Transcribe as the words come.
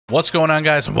What's going on,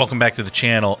 guys, and welcome back to the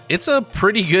channel. It's a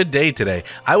pretty good day today.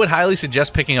 I would highly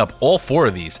suggest picking up all four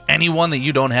of these. Any one that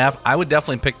you don't have, I would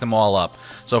definitely pick them all up.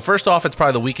 So first off, it's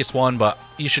probably the weakest one, but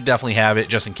you should definitely have it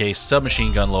just in case.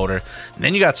 Submachine gun loader. And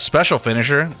then you got special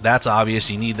finisher. That's obvious.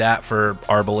 You need that for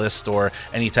arbalist or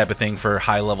any type of thing for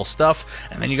high level stuff.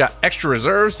 And then you got extra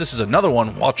reserves. This is another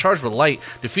one. While charged with light,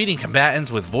 defeating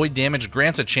combatants with void damage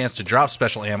grants a chance to drop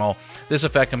special ammo. This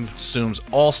effect consumes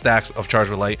all stacks of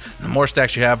charged with light. The more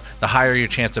stacks you have, the higher your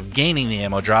chance of gaining the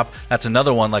ammo drop. That's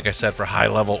another one, like I said, for high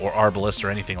level or arbalist or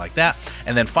anything like that.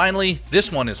 And then finally,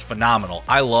 this one is phenomenal.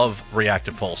 I love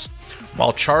reactive pulse.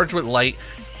 While charged with light,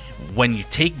 when you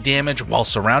take damage while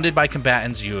surrounded by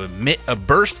combatants, you emit a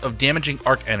burst of damaging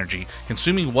arc energy,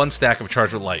 consuming one stack of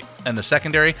charged with light. And the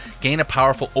secondary, gain a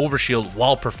powerful overshield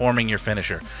while performing your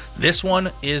finisher. This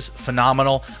one is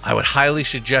phenomenal. I would highly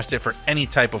suggest it for any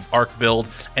type of arc build.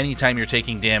 Anytime you're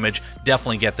taking damage,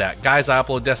 definitely get that. Guys, I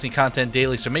upload Destiny content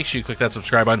daily, so make sure you click that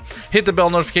subscribe button, hit the bell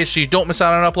notification so you don't miss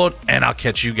out on an upload, and I'll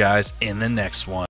catch you guys in the next one.